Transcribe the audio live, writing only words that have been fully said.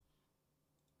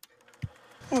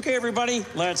Okay, everybody,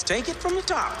 let's take it from the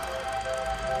top.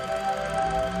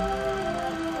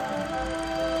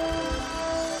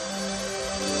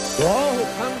 To all who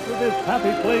come to this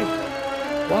happy place,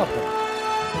 welcome.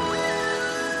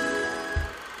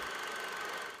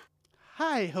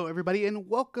 Hi, ho, everybody, and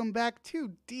welcome back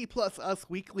to D Plus Us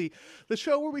Weekly, the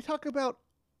show where we talk about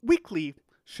weekly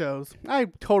shows. I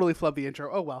totally flubbed the intro.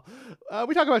 Oh well.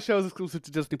 We talk about shows exclusive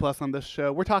to Disney Plus on this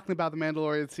show. We're talking about The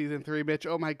Mandalorian Season 3, Mitch.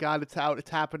 Oh my god, it's out. It's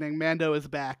happening. Mando is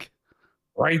back.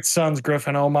 Bright Suns,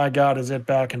 Griffin. Oh my God, is it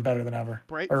back and better than ever?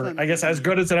 Bright or Suns, I guess as indeed.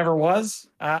 good as it ever was.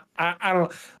 I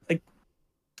don't like.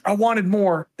 I wanted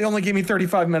more. They only gave me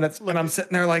 35 minutes, and I'm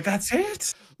sitting there like, that's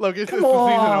it. Look, it's Come just the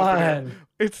season opener.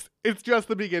 on. It's just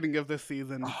the beginning of this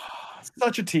season.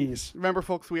 Such a tease. Remember,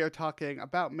 folks, we are talking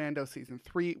about Mando Season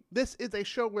 3. This is a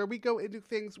show where we go into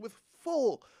things with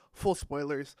full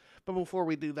spoilers. But before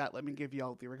we do that, let me give you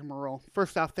all the rigmarole.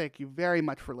 First off, thank you very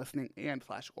much for listening and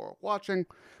 / watching.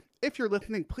 If you're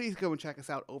listening, please go and check us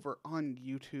out over on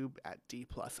YouTube at D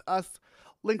Plus Us.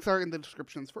 Links are in the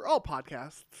descriptions for all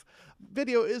podcasts.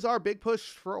 Video is our big push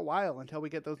for a while until we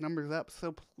get those numbers up,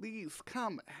 so please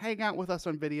come hang out with us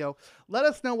on video. Let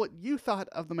us know what you thought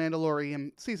of The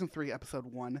Mandalorian Season 3, Episode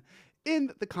 1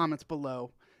 in the comments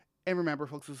below. And remember,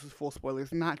 folks, this is full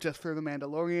spoilers, not just for The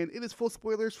Mandalorian. It is full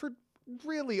spoilers for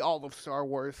really all of Star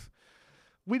Wars.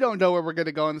 We don't know where we're going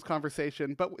to go in this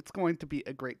conversation, but it's going to be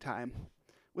a great time.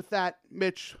 With that,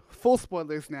 Mitch, full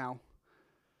spoilers now.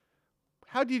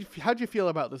 How'd you feel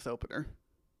about this opener?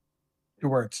 2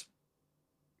 words.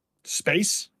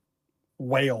 Space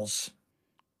whales.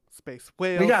 Space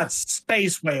whales. We got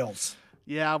space whales.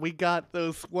 Yeah, we got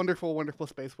those wonderful, wonderful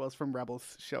space whales from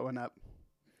Rebels showing up.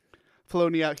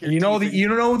 Filoni out here. You know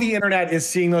teasing. the internet is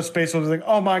seeing those space whales like,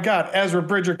 oh my God, Ezra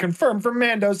Bridger confirmed for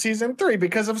Mando Season 3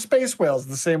 because of space whales.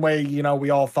 The same way, we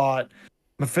all thought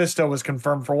Mephisto was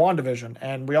confirmed for WandaVision,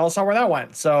 and we all saw where that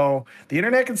went. So the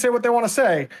internet can say what they want to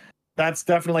say. That's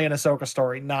definitely an Ahsoka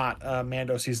story, not a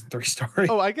Mando Season 3 story.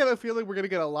 Oh, I get a feeling we're going to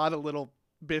get a lot of little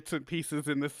bits and pieces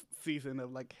in this season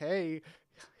of like, hey,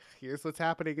 here's what's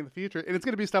happening in the future. And it's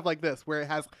going to be stuff like this, where it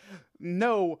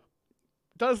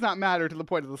does not matter to the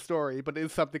point of the story, but it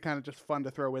is something kind of just fun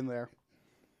to throw in there.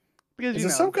 Because,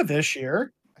 Is Ahsoka this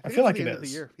year? I think feel it's like the it end of the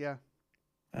is. year, yeah.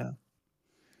 Yeah.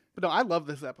 But no, I love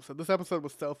this episode. This episode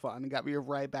was so fun and got me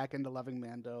right back into loving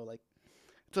Mando. Like,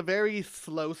 it's a very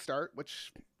slow start,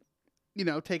 which,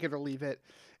 take it or leave it.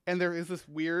 And there is this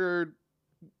weird.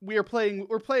 We're playing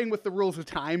with the rules of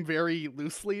time very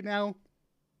loosely now.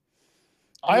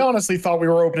 I honestly thought we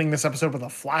were opening this episode with a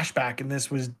flashback, and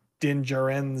this was Din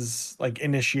Djarin's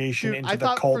initiation into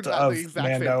the cult of the exact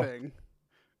Mando. same thing.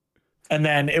 And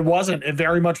then it wasn't. It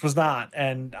very much was not.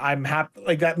 And I'm happy.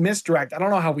 Like that misdirect. I don't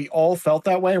know how we all felt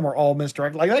that way, and we're all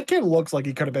misdirected. Like that kid looks like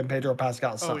he could have been Pedro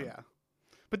Pascal's son. Oh yeah,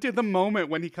 but dude, the moment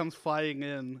when he comes flying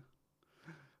in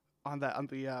on the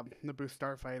Naboo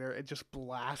starfighter, it just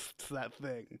blasts that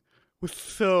thing. Was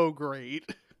so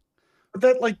great. But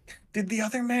that did the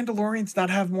other Mandalorians not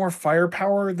have more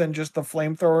firepower than just the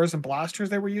flamethrowers and blasters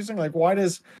they were using? Like, why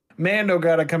does Mando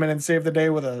gotta come in and save the day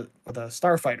with a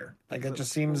starfighter? Like, it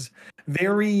just seems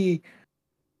very,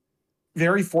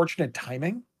 very fortunate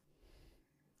timing.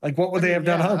 Like, what would they have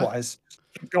done otherwise?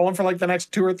 Going for the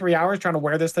next 2 or 3 hours trying to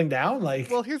wear this thing down?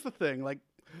 Well, here's the thing.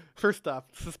 First off,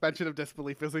 suspension of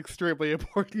disbelief is extremely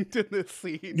important in this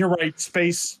scene. You're right.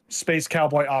 Space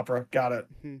cowboy opera. Got it.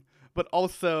 Mm-hmm. But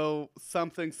also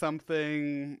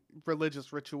something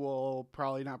religious ritual,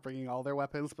 probably not bringing all their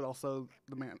weapons, but also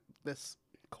this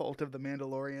cult of the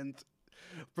Mandalorians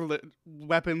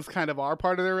weapons kind of are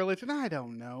part of their religion. I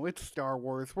don't know. It's Star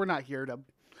Wars. We're not here to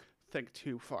think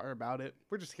too far about it.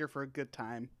 We're just here for a good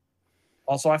time.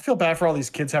 Also, I feel bad for all these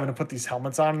kids having to put these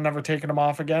helmets on and never taking them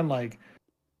off again.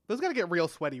 Those gotta get real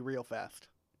sweaty real fast.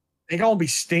 They can all be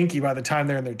stinky by the time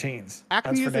they're in their teens.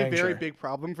 Acne is a very big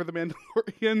problem for the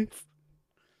Mandalorians.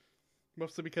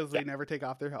 Mostly because they never take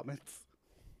off their helmets.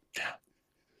 Yeah.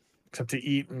 Except to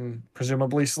eat and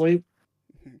presumably sleep.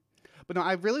 But no,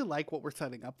 I really like what we're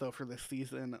setting up, though, for this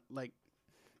season.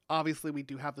 Obviously, we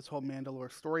do have this whole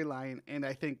Mandalore storyline, and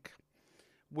I think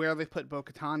where they put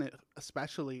Bo-Katan,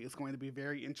 especially, is going to be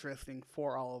very interesting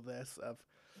for all of this.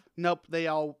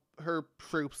 Her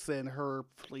troops and her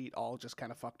fleet all just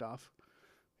kind of fucked off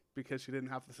because she didn't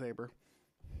have the saber.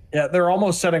 Yeah, they're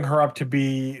almost setting her up to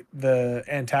be the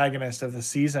antagonist of the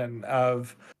season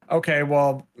of, okay,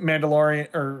 well, Mando's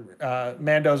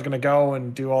going to go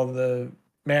and do all the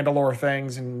Mandalore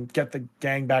things and get the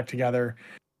gang back together.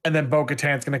 And then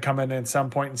Bo-Katan's going to come in at some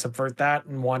point and subvert that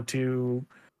and want to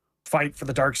fight for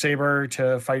the Darksaber,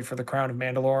 to fight for the crown of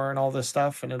Mandalore and all this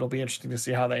stuff, and it'll be interesting to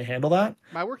see how they handle that.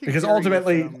 My working Because theory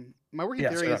ultimately- is, my working Yeah,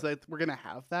 theory sorry. is that we're going to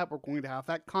have that. We're going to have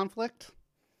that conflict,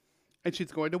 and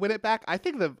she's going to win it back. I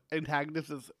think the antagonist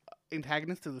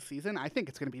of the season, I think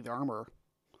it's going to be the armor.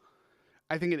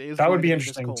 I think it is. That going would be to this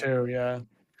interesting Colt. too. Yeah.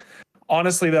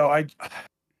 Honestly, though,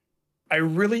 I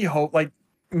really hope, like,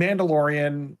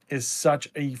 Mandalorian is such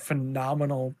a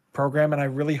phenomenal program, and I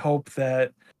really hope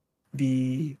that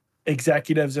the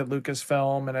executives at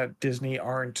Lucasfilm and at Disney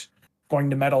aren't going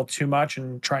to meddle too much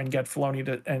and try and get Filoni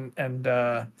to and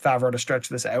Favreau to stretch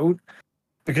this out,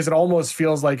 because it almost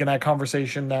feels like in that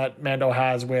conversation that Mando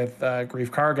has with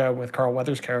Grief Karga, with Carl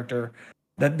Weathers' character,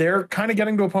 that they're kind of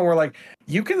getting to a point where, like,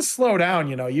 you can slow down,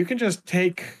 you can just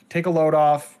take a load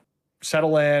off,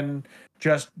 settle in,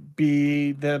 just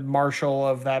be the marshal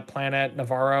of that planet,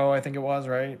 Navarro, I think it was,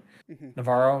 right? Mhm.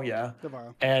 Navarro, yeah.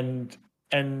 Navarro. And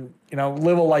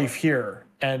live a life here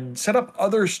and set up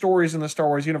other stories in the Star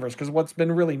Wars universe. Because what's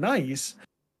been really nice,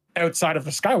 outside of the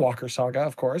Skywalker saga,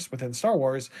 of course, within Star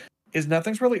Wars, is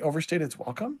nothing's really overstayed its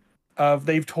welcome.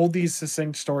 They've told these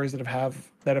succinct stories that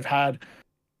have had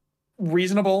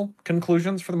reasonable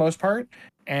conclusions for the most part,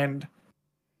 and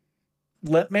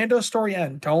let Mando's story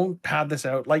end. Don't pad this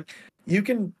out. Like, you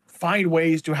can find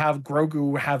ways to have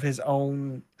Grogu have his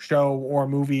own show or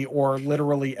movie or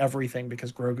literally everything,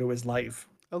 because Grogu is life.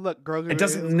 Oh, look, Grogu. It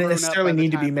doesn't is grown up necessarily by the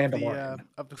need to be time Mandalorian.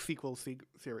 of the sequel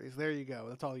series. There you go.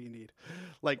 That's all you need.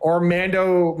 Like, Or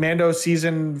Mando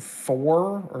season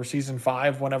 4 or season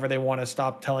 5, whenever they want to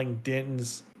stop telling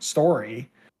Din's story,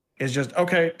 is just,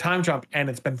 okay, time jump, and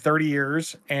it's been 30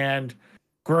 years, and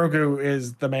Grogu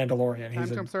is the Mandalorian.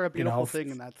 time jumps are a beautiful thing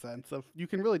in that sense. So you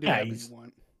can really do whatever you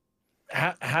want.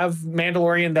 Have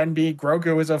Mandalorian then be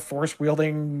Grogu as a force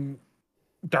wielding,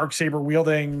 Darksaber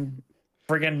wielding,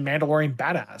 friggin' Mandalorian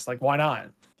badass. Like, why not?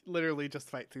 Literally just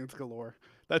fight scenes galore.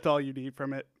 That's all you need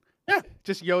from it. Yeah.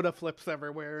 Just Yoda flips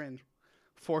everywhere and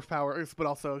force powers, but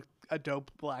also a dope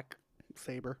black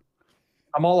saber.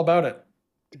 I'm all about it.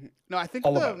 No, I think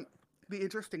All about it. the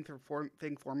interesting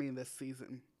thing for me in this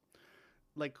season,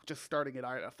 like just starting it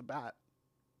right off the bat,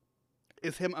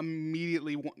 is him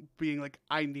immediately being like,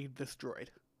 I need this droid.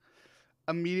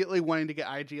 Immediately wanting to get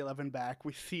IG-11 back.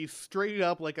 We see straight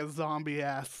up like a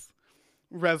zombie-ass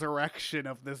resurrection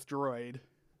of this droid.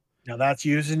 Now that's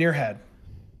used in your head.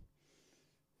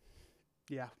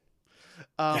 Yeah.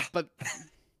 But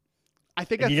I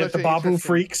think And that's you get the such an Babu interesting-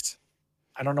 Freaks.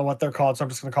 I don't know what they're called, so I'm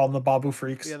just going to call them the Babu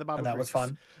Freaks. Yeah, the Babu and that was Freaks.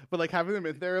 fun. But like having them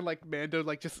in there, like Mando,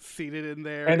 like just seated in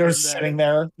there. And they're then- sitting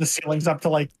there, the ceiling's up to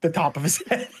like the top of his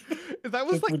head. That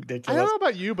was It's like, I ridiculous. don't know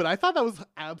about you, but I thought that was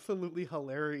absolutely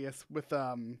hilarious with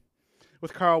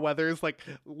Carl Weathers like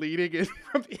leading in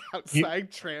from the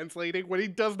outside, translating when he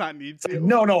does not need to.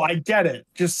 No, I get it.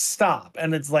 Just stop.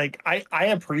 And it's like, I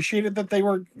appreciated that they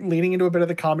were leaning into a bit of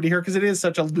the comedy here, because it is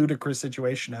such a ludicrous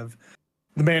situation of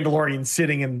the Mandalorian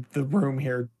sitting in the room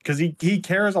here, because he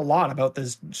cares a lot about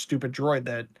this stupid droid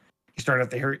that he started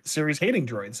out the series hating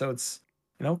droid. So it's,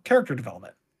 character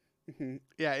development. Mhm.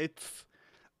 Yeah,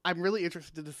 I'm really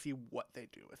interested to see what they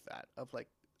do with that. Of like,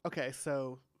 okay,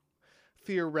 so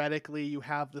theoretically, you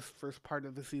have this first part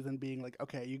of the season being like,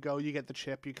 okay, you go, you get the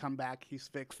chip, you come back, he's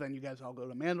fixed, then you guys all go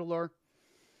to Mandalore.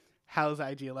 How's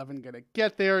IG-11 gonna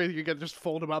get there? You're gonna just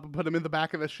fold him up and put him in the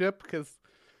back of the ship? Because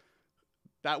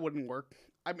that wouldn't work.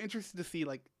 I'm interested to see,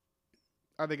 like,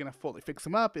 are they gonna fully fix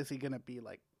him up? Is he gonna be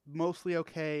like mostly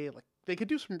okay? Like, they could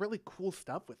do some really cool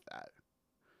stuff with that.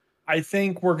 I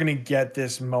think we're going to get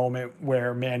this moment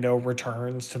where Mando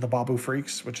returns to the Babu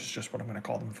Freaks, which is just what I'm going to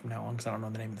call them from now on, because I don't know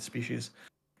the name of the species.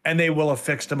 And they will have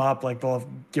fixed him up. Like, they'll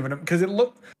have given him, because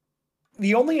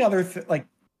the only other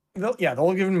they'll have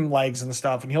given him legs and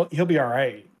stuff, and he'll be all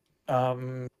right.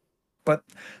 But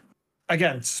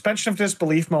again, suspension of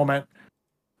disbelief moment.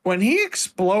 When he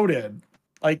exploded,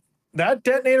 like, that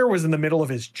detonator was in the middle of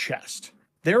his chest.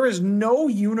 There is no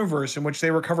universe in which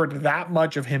they recovered that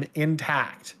much of him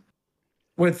intact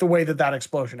with the way that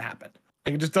explosion happened.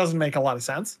 Like, it just doesn't make a lot of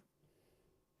sense.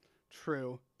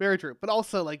 True. Very true. But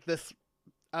also, like, this,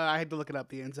 I had to look it up,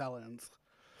 the Anzellans.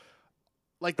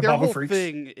 Like, The their Babu whole Freaks?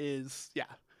 thing is,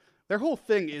 their whole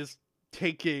thing is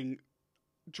taking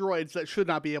droids that should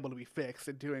not be able to be fixed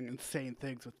and doing insane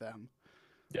things with them.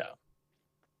 Yeah.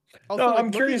 Also, No, like,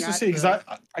 I'm curious to looking see, because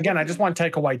I just want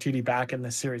Taika Waititi back in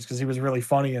this series, because he was really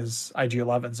funny as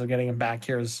IG-11. So getting him back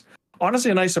here is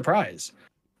honestly a nice surprise.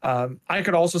 I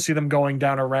could also see them going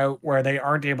down a route where they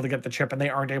aren't able to get the chip and they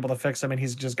aren't able to fix him, and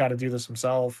he's just got to do this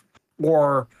himself,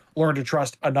 or learn to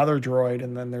trust another droid,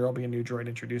 and then there will be a new droid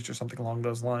introduced or something along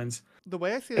those lines. the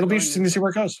way I see It'll be interesting to see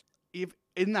where it goes. if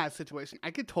in that situation,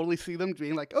 I could totally see them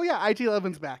being like, "Oh yeah,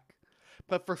 IG-11's back,"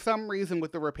 but for some reason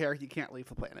with the repair, he can't leave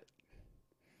the planet.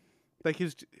 Like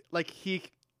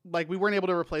we weren't able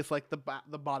to replace like the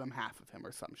bottom half of him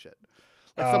or some shit,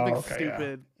 like something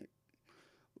stupid,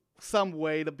 some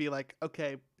way to be like,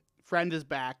 okay, friend is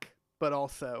back, but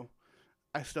also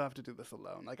I still have to do this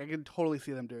alone. Like I can totally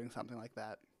see them doing something like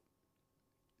that.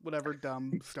 Whatever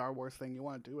dumb Star Wars thing you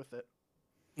want to do with it.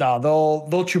 No,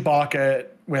 they'll Chewbacca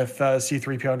it with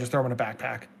C-3PO and just throw him in a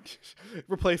backpack.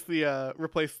 replace the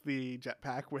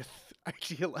jetpack with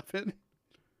IG-11.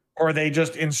 Or they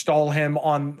just install him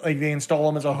they install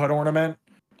him as a hood ornament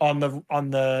on the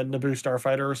Naboo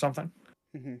starfighter or something.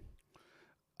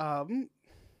 Mm-hmm.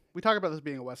 We talk about this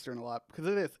being a Western a lot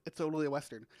because it's totally a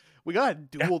Western. We got a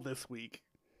duel this week.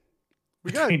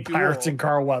 We got Between Pirates and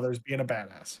Carl Weathers being a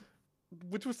badass,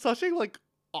 which was such a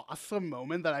awesome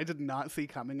moment that I did not see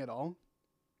coming at all.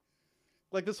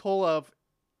 Like this whole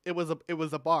it was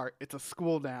a bar, it's a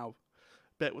school now,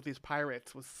 bit with these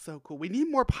pirates was so cool. We need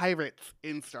more pirates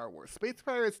in Star Wars. Space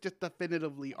pirates just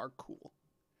definitively are cool.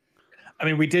 I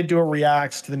mean, we did do a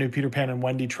react to the new Peter Pan and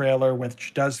Wendy trailer,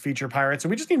 which does feature pirates. So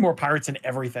we just need more pirates in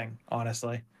everything,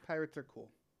 honestly. Pirates are cool.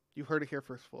 You heard it here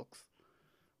first, folks.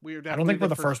 I don't think we're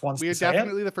the first ones to say it. We are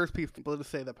definitely the first people to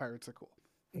say that pirates are cool.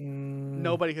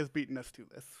 Nobody has beaten us to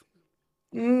this.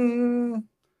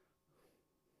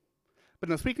 But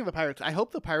no, speaking of the pirates, I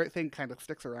hope the pirate thing kind of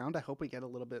sticks around. I hope we get a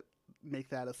little bit, make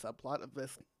that a subplot of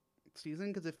this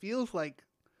season, because it feels like,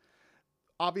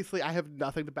 obviously I have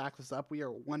nothing to back this up. We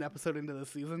are one episode into the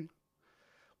season.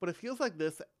 But it feels like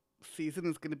this season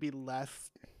is going to be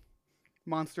less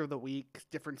Monster of the Week,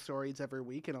 different stories every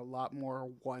week, and a lot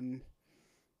more one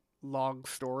long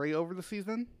story over the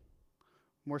season.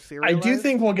 More serialized. I do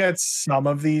think we'll get some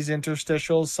of these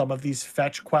interstitials, some of these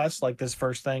fetch quests, like this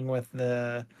first thing with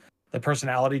the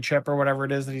personality chip or whatever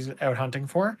it is that he's out hunting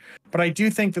for. But I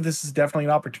do think that this is definitely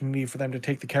an opportunity for them to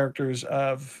take the characters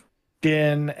of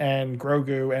Din and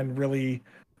Grogu and really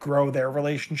grow their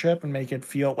relationship and make it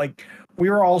feel like we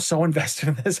were all so invested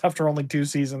in this after only 2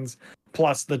 seasons,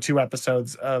 plus the 2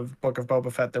 episodes of Book of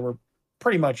Boba Fett that were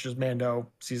pretty much just Mando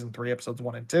season 3, episodes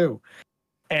 1 and 2.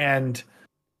 And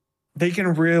they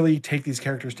can really take these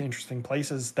characters to interesting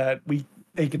places that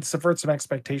they could subvert some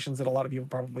expectations that a lot of people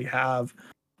probably have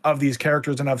of these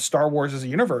characters and of Star Wars as a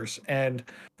universe, and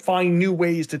find new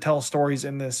ways to tell stories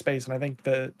in this space. And I think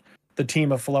the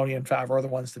team of Filoni and Favreau are the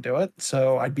ones to do it.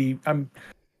 So I'm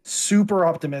super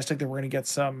optimistic that we're going to get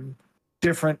some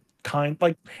different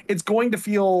it's going to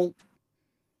feel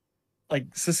like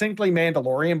succinctly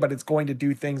Mandalorian, but it's going to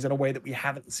do things in a way that we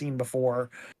haven't seen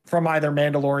before from either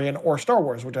Mandalorian or Star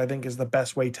Wars, which I think is the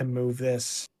best way to move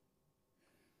this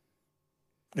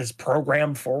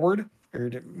program forward, or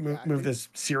to move this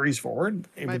series forward.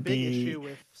 My big issue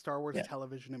with Star Wars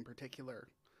television in particular,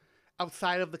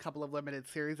 outside of the couple of limited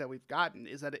series that we've gotten,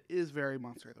 is that it is very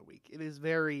Monster of the Week. It is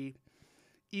very,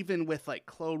 even with like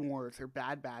Clone Wars or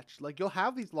Bad Batch, like you'll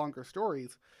have these longer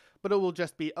stories, but it will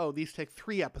just be, oh, these take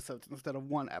 3 episodes instead of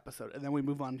 1 episode, and then we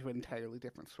move on to an entirely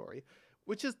different story,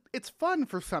 which is, it's fun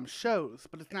for some shows,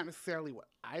 but it's not necessarily what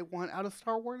I want out of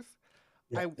Star Wars.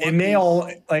 Yeah. It may all,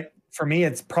 like, for me,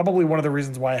 it's probably one of the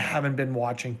reasons why I haven't been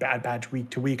watching Bad Batch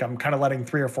week to week. I'm kind of letting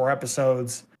 3 or 4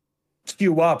 episodes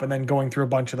queue up and then going through a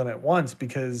bunch of them at once,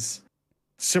 because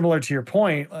similar to your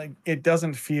point, like, it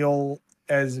doesn't feel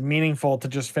as meaningful to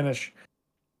just finish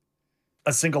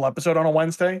a single episode on a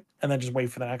Wednesday and then just wait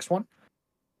for the next one.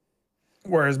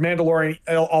 Whereas Mandalorian,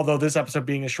 although this episode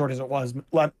being as short as it was,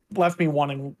 left me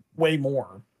wanting way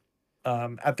more.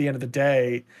 At the end of the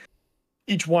day,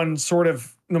 each one sort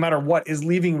of, no matter what, is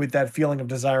leaving with that feeling of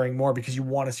desiring more, because you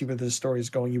want to see where this story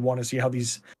is going. You want to see how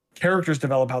these characters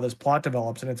develop, how this plot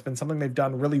develops. And it's been something they've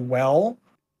done really well,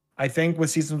 I think,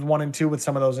 with seasons 1 and 2, with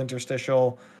some of those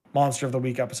interstitial Monster of the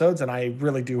Week episodes. And I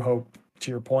really do hope, to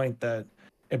your point, that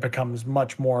it becomes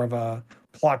much more of a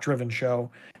plot-driven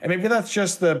show. And maybe that's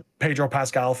just the Pedro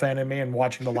Pascal fan in me and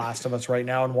watching The Last of Us right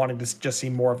now and wanting to just see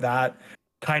more of that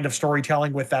kind of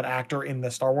storytelling with that actor in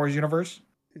the Star Wars universe.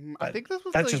 I think this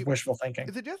was that's just wishful thinking.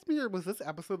 Is it just me, or was this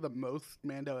episode the most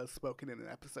Mando has spoken in an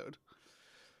episode?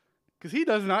 Because he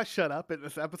does not shut up in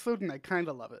this episode, and I kind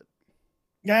of love it.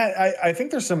 Yeah, I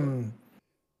think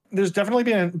there's definitely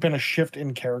been a shift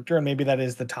in character, and maybe that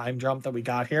is the time jump that we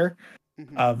got here.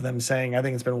 Of them saying, I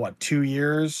think it's been 2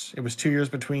 years. It was 2 years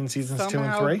between seasons 2 and 3.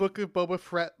 Somehow, the Book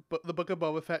of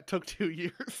Boba Fett took 2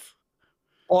 years.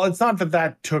 Well, it's not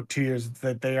that took 2 years. It's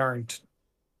that they aren't.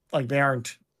 I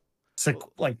don't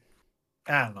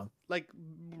know. Like,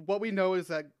 what we know is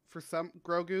that for some,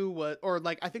 Grogu was, or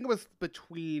like, I think it was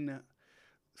between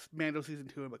Mando season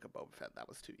 2 and Book of Boba Fett, that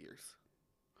was 2 years.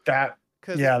 That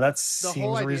 'Cause yeah, that the whole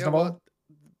seems idea reasonable.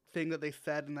 thing that they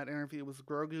said in that interview was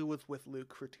Grogu was with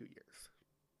Luke for 2 years,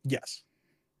 Yes.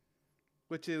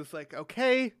 which is like,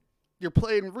 okay, you're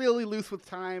playing really loose with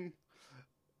time.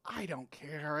 I don't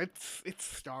care. It's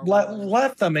Star Wars.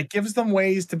 Let them. It gives them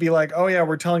ways to be like, oh yeah,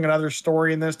 we're telling another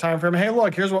story in this time frame. Hey,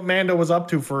 look, here's what Mando was up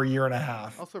to for a year and a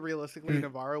half. Also, realistically,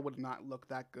 Navarro would not look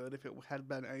that good if it had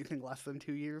been anything less than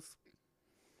 2 years.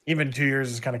 Even 2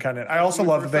 years is kind of cutting it. I also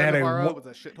love that they had Navarro was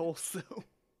a shithole. So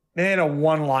they had a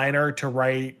one-liner to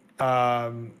write.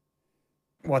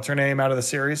 What's her name out of the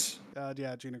series?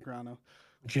 yeah, Gina Carano.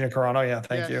 Gina Carano. Yeah,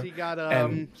 thank you. She got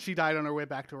And- she died on her way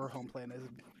back to her home planet.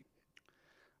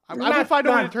 I will find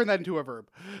a way to turn that into a verb.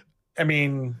 I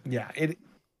mean, yeah,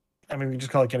 we just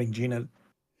call it getting Gina.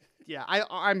 Yeah,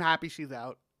 I'm happy she's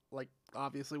out. Like,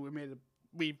 obviously,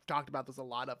 we've talked about this a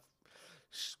lot of.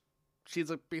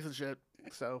 She's a piece of shit.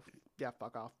 So yeah,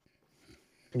 fuck off.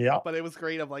 Yeah. But it was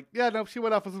great. Of like, yeah, no, she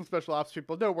went off with some special ops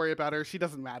people. Don't worry about her. She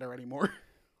doesn't matter anymore.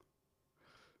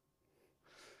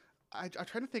 I'm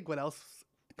trying to think what else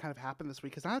kind of happened this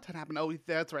week, because not a ton happened. Oh,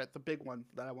 that's right, the big one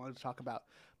that I wanted to talk about,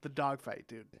 the dogfight,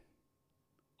 dude.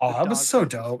 Oh, that was so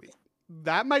dope.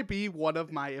 That might be one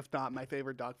of my, if not my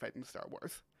favorite dogfight in Star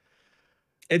Wars.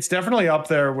 It's definitely up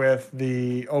there with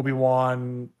the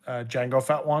Obi-Wan Jango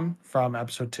Fett one from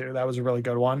episode 2. That was a really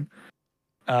good one.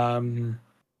 I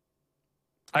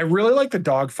really like the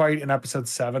dogfight in episode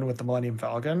 7 with the Millennium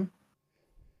Falcon.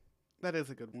 That is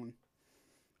a good one.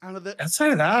 I don't know,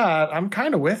 Outside of that, I'm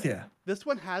kind of with you. This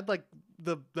one had like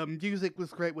the music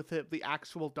was great with it. The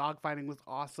actual dogfighting was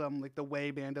awesome. Like the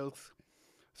way Mando's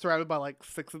surrounded by like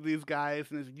 6 of these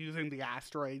guys and is using the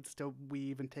asteroids to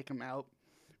weave and take them out.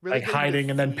 Really Like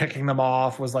hiding and then picking them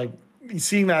off was like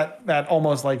seeing that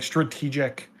almost like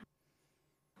strategic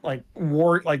like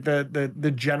war, like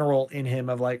the general in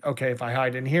him of like, okay, if I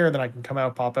hide in here, then I can come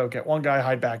out, pop out, get one guy,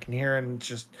 hide back in here, and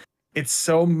it's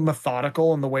so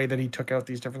methodical in the way that he took out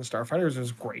these different starfighters. It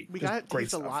was great. We Just got great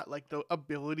teased a lot, like the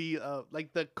ability of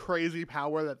like the crazy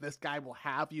power that this guy will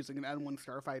have using an N1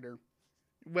 starfighter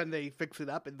when they fix it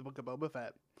up in the Book of Boba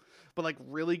Fett. But like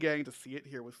really getting to see it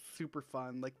here was super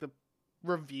fun. Like the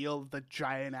reveal of the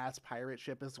giant ass pirate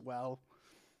ship as well.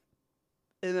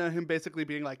 And then him basically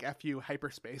being like, F you,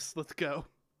 hyperspace, let's go.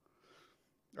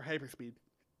 Or hyperspeed.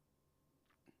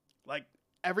 Like,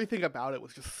 everything about it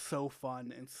was just so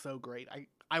fun and so great.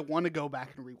 I want to go back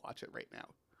and rewatch it right now.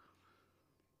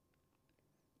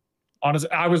 Honestly,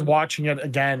 I was watching it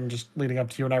again, just leading up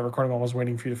to you and I recording. I was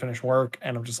waiting for you to finish work,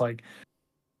 and I'm just like,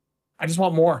 I just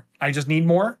want more. I just need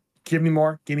more. Give me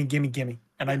more. Gimme.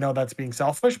 And I know that's being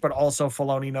selfish, but also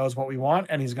Filoni knows what we want,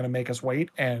 and he's going to make us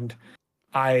wait. And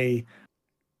I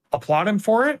applaud him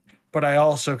for it, but I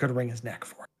also could wring his neck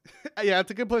for it. Yeah,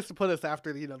 it's a good place to put us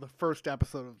after the first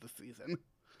episode of the season.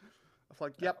 It's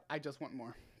like, yep, I just want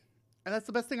more. And that's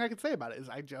the best thing I can say about it is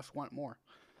I just want more.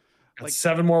 Like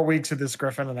 7 more weeks of this,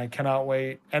 Griffin, and I cannot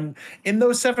wait. And in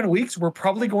those 7 weeks, we're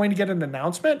probably going to get an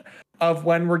announcement of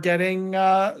when we're getting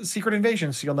Secret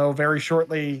Invasion. So you'll know very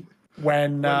shortly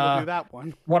when we'll do that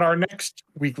one. What our next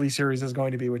weekly series is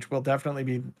going to be, which will definitely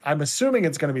be, I'm assuming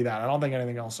it's going to be that. I don't think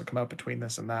anything else will come out between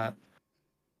this and that.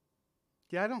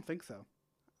 Yeah, I don't think so.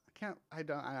 I'd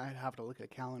have to look at a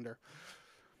calendar.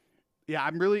 Yeah,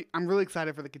 I'm really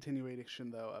excited for the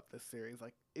continuation though of this series.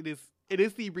 Like it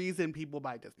is the reason people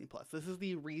buy Disney Plus. This is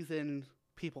the reason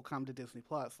people come to Disney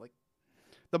Plus. Like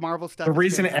the Marvel stuff.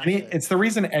 It's the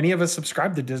reason any of us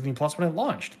subscribed to Disney Plus when it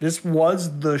launched. This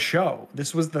was the show.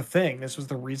 This was the thing. This was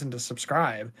the reason to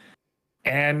subscribe.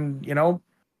 And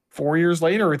 4 years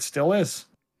later, it still is.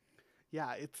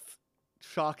 Yeah, it's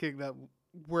shocking that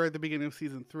we're at the beginning of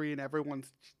season 3 and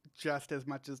everyone's just as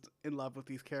much as in love with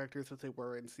these characters as they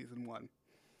were in season 1.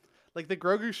 Like the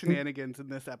Grogu shenanigans in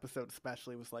this episode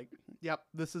especially was like, yep,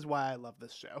 this is why I love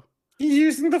this show. He's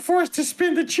using the Force to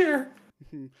spin the chair.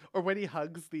 Or when he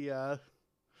hugs the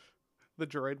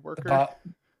droid worker.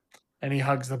 And he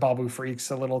hugs the Babu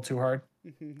freaks a little too hard.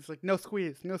 He's like, no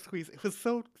squeeze. It was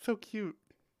so cute.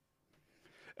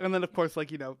 And then, of course, like,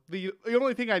 the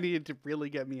only thing I needed to really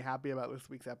get me happy about this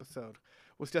week's episode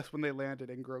was just when they landed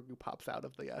and Grogu pops out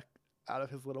of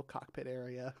his little cockpit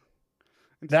area.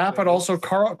 That, but also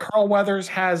Carl Weathers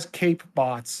has cape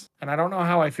bots, and I don't know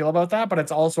how I feel about that, but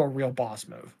it's also a real boss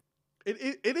move.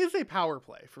 It is a power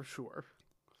play for sure.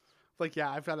 Like, yeah,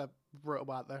 I've got a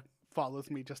robot that follows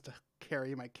me just to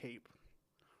carry my cape.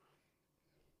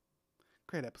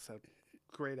 Great episode.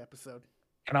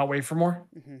 Cannot wait for more.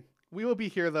 Mm-hmm. We will be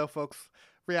here, though, folks,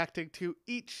 reacting to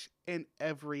each and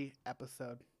every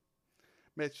episode.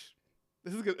 Mitch,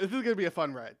 This is good. This is gonna be a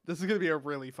fun ride. This is gonna be a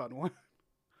really fun one.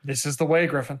 This is the way,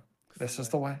 Griffin. This is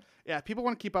the way. Yeah, if people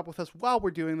want to keep up with us while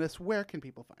we're doing this, where can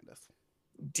people find us?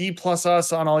 D plus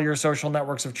us on all your social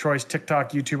networks of choice.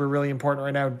 TikTok, YouTube are really important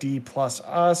right now. D plus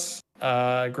us.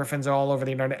 Griffin's all over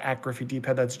the internet at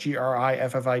GriffyDpad. That's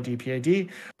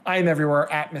GRIFFIDPAD. I am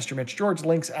everywhere at Mr. Mitch George.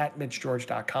 Links at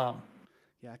MitchGeorge.com.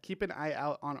 Yeah, keep an eye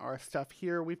out on our stuff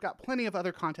here. We've got plenty of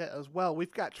other content as well.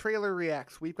 We've got trailer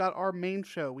reacts. We've got our main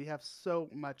show. We have so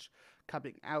much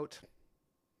coming out.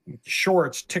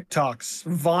 Shorts, TikToks,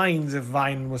 Vines, if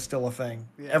Vine was still a thing.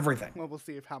 Yeah. Everything. Well, we'll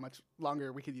see how much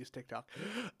longer we can use TikTok.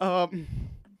 Yeah,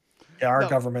 our No.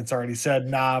 government's already said,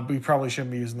 nah, we probably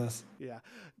shouldn't be using this. Yeah.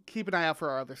 Keep an eye out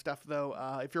for our other stuff, though.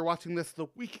 If you're watching this the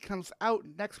week it comes out,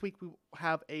 next week we will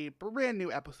have a brand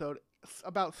new episode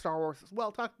about Star Wars as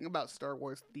well, talking about Star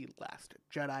Wars The Last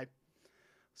Jedi.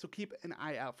 So keep an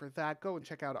eye out for that. Go and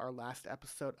check out our last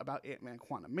episode about Ant-Man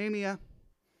Quantumania.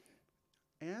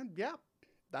 And yeah,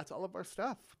 that's all of our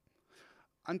stuff.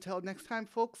 Until next time,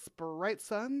 folks, bright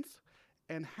suns,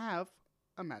 and have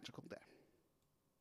a magical day.